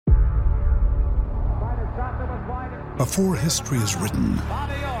Before history is written,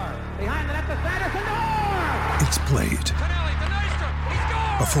 it's played.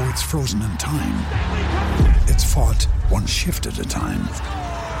 Before it's frozen in time, it's fought one shift at a time.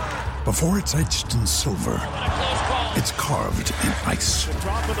 Before it's etched in silver, it's carved in ice.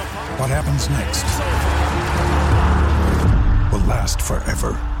 What happens next will last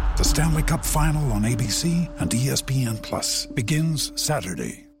forever. The Stanley Cup Final on ABC and ESPN Plus begins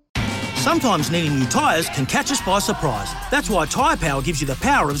Saturday. Sometimes needing new tyres can catch us by surprise. That's why Tyre Power gives you the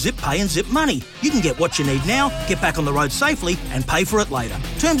power of Zip Pay and Zip Money. You can get what you need now, get back on the road safely and pay for it later.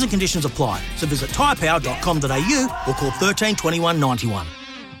 Terms and conditions apply. So visit tyrepower.com.au or call 13 21 91.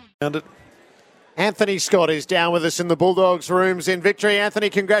 Anthony Scott is down with us in the Bulldogs rooms in Victory.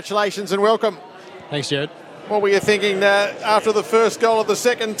 Anthony, congratulations and welcome. Thanks, Jared. What were you thinking after the first goal of the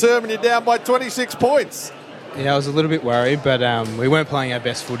second term and you're down by 26 points? Yeah, I was a little bit worried, but we weren't playing our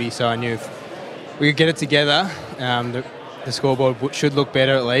best footy, so I knew if we could get it together, the scoreboard should look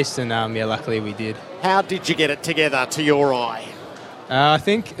better at least, and luckily we did. How did you get it together to your eye? I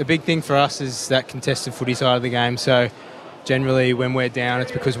think a big thing for us is that contested footy side of the game, so generally when we're down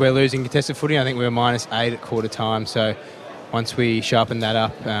it's because we're losing contested footy. I think we were -8 at quarter time, so once we sharpened that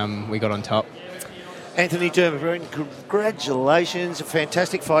up, we got on top. Anthony Dermott, congratulations. A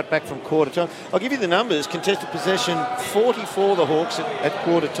fantastic fight back from quarter time. I'll give you the numbers. Contested possession, 44 the Hawks at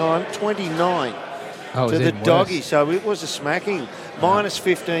quarter time, 29 to the Doggies. So it was a smacking.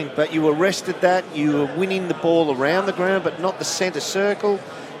 -15, but you arrested that. You were winning the ball around the ground, but not the centre circle.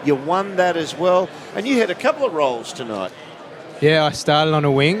 You won that as well. And you had a couple of roles tonight. Yeah, I started on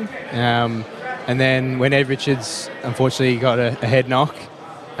a wing, and then when Ed Richards unfortunately got a head knock,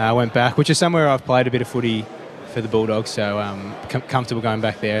 I went back, which is somewhere I've played a bit of footy for the Bulldogs, so comfortable going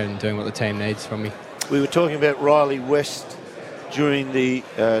back there and doing what the team needs from me. We were talking about Riley West during the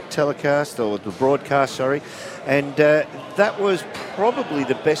telecast, or the broadcast, sorry, and that was probably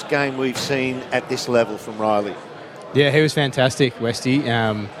the best game we've seen at this level from Riley. Yeah, he was fantastic, Westy.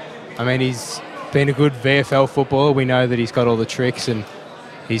 He's been a good VFL footballer. We know that he's got all the tricks, and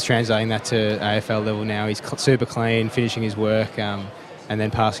he's translating that to AFL level now. He's super clean, finishing his work, and then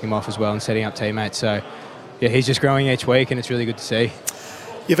passing him off as well and setting up teammates. So, yeah, he's just growing each week and it's really good to see.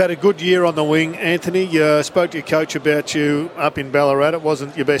 You've had a good year on the wing, Anthony. You spoke to your coach about you up in Ballarat. It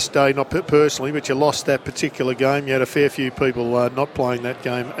wasn't your best day, not personally, but you lost that particular game. You had a fair few people not playing that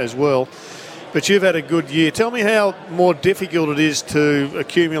game as well. But you've had a good year. Tell me how more difficult it is to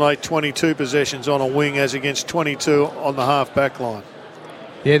accumulate 22 possessions on a wing as against 22 on the half-back line.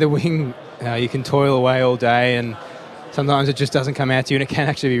 Yeah, the wing, you can toil away all day and sometimes it just doesn't come out to you, and it can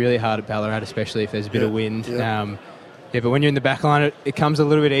actually be really hard at Ballarat, especially if there's a bit of wind. Yeah. But when you're in the back line, it comes a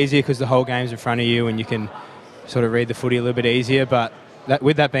little bit easier because the whole game's in front of you and you can sort of read the footy a little bit easier. But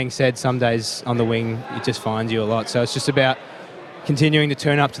with that being said, some days on the wing, it just finds you a lot. So it's just about continuing to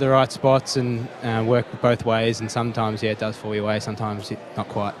turn up to the right spots and work both ways. And sometimes, it does fall your way. Sometimes not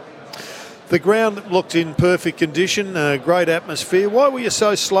quite. The ground looked in perfect condition, great atmosphere. Why were you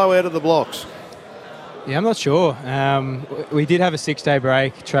so slow out of the blocks? Yeah, I'm not sure. We did have a 6-day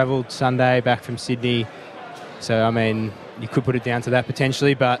break, travelled Sunday back from Sydney. So, you could put it down to that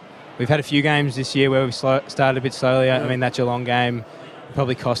potentially, but we've had a few games this year where we've started a bit slowly. Yeah. That Geelong game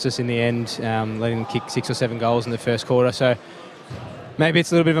probably cost us in the end, letting them kick 6 or 7 goals in the first quarter. So maybe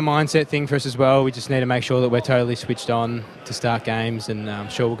it's a little bit of a mindset thing for us as well. We just need to make sure that we're totally switched on to start games, and I'm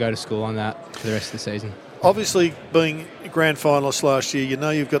sure we'll go to school on that for the rest of the season. Obviously, being grand finalists last year,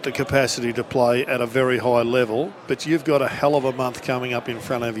 you've got the capacity to play at a very high level, but you've got a hell of a month coming up in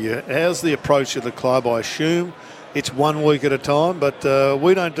front of you. How's the approach of the club? I assume it's 1 week at a time, but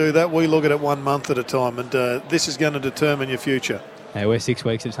we don't do that. We look at it 1 month at a time, and this is going to determine your future. Yeah, we're 6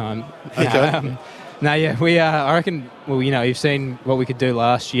 weeks at a time. Okay. We are. I reckon, you've seen what we could do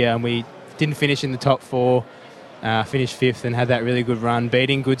last year, and we didn't finish in the top 4, finished 5th and had that really good run,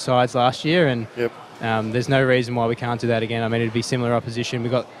 beating good sides last year, and yep. There's no reason why we can't do that again. It'd be similar opposition.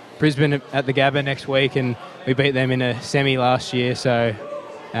 We've got Brisbane at the Gabba next week, and we beat them in a semi last year. So,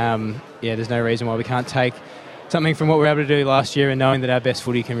 there's no reason why we can't take something from what we were able to do last year and knowing that our best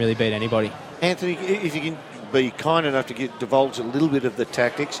footy can really beat anybody. Anthony, if you can be kind enough to divulge a little bit of the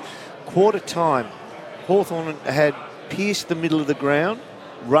tactics. Quarter time, Hawthorn had pierced the middle of the ground,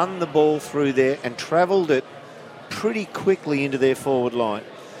 run the ball through there and travelled it pretty quickly into their forward line.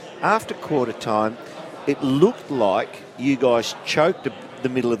 After quarter time, it looked like you guys choked the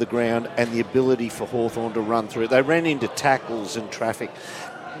middle of the ground and the ability for Hawthorn to run through it. They ran into tackles and traffic.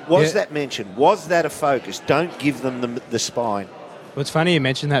 Was that mentioned? Was that a focus? Don't give them the spine. Well, it's funny you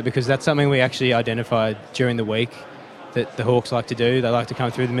mentioned that because that's something we actually identified during the week that the Hawks like to do. They like to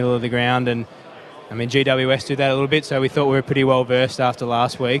come through the middle of the ground, and I mean, GWS do that a little bit, so we thought we were pretty well versed after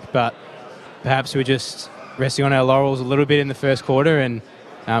last week, but perhaps we're just resting on our laurels a little bit in the first quarter, and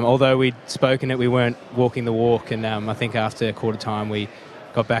although we'd spoken it, we weren't walking the walk, and I think after quarter time we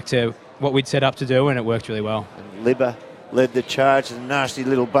got back to what we'd set up to do, and it worked really well. And Libba led the charge, a nasty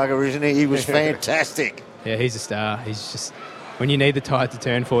little bugger, isn't he? He was fantastic. Yeah, he's a star. He's just, when you need the tide to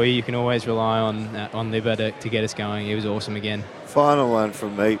turn for you, you can always rely on Libba to get us going. He was awesome again. Final one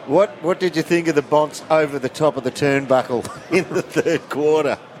from me. What did you think of the bonks over the top of the turnbuckle in the third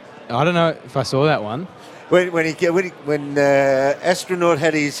quarter? I don't know if I saw that one. When Astronaut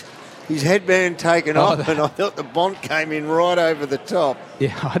had his headband taken off, and I thought the bonk came in right over the top.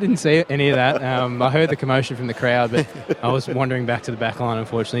 Yeah, I didn't see any of that. I heard the commotion from the crowd, but I was wandering back to the back line,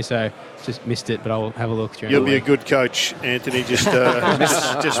 unfortunately, so just missed it, but I'll have a look during You'll the be week. a good coach, Anthony. Just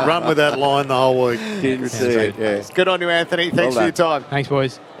run with that line the whole week. Didn't see it, yeah. Good on you, Anthony. Thanks for your time. Thanks,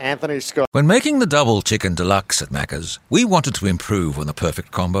 boys. Anthony Scott. When making the double chicken deluxe at Macca's, we wanted to improve on the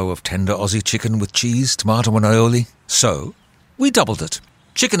perfect combo of tender Aussie chicken with cheese, tomato and aioli. So, we doubled it.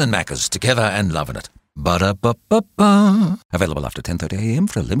 Chicken and Macca's, together and loving it. Ba-da-ba-ba-ba. Available after 10:30 a.m.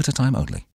 for a limited time only.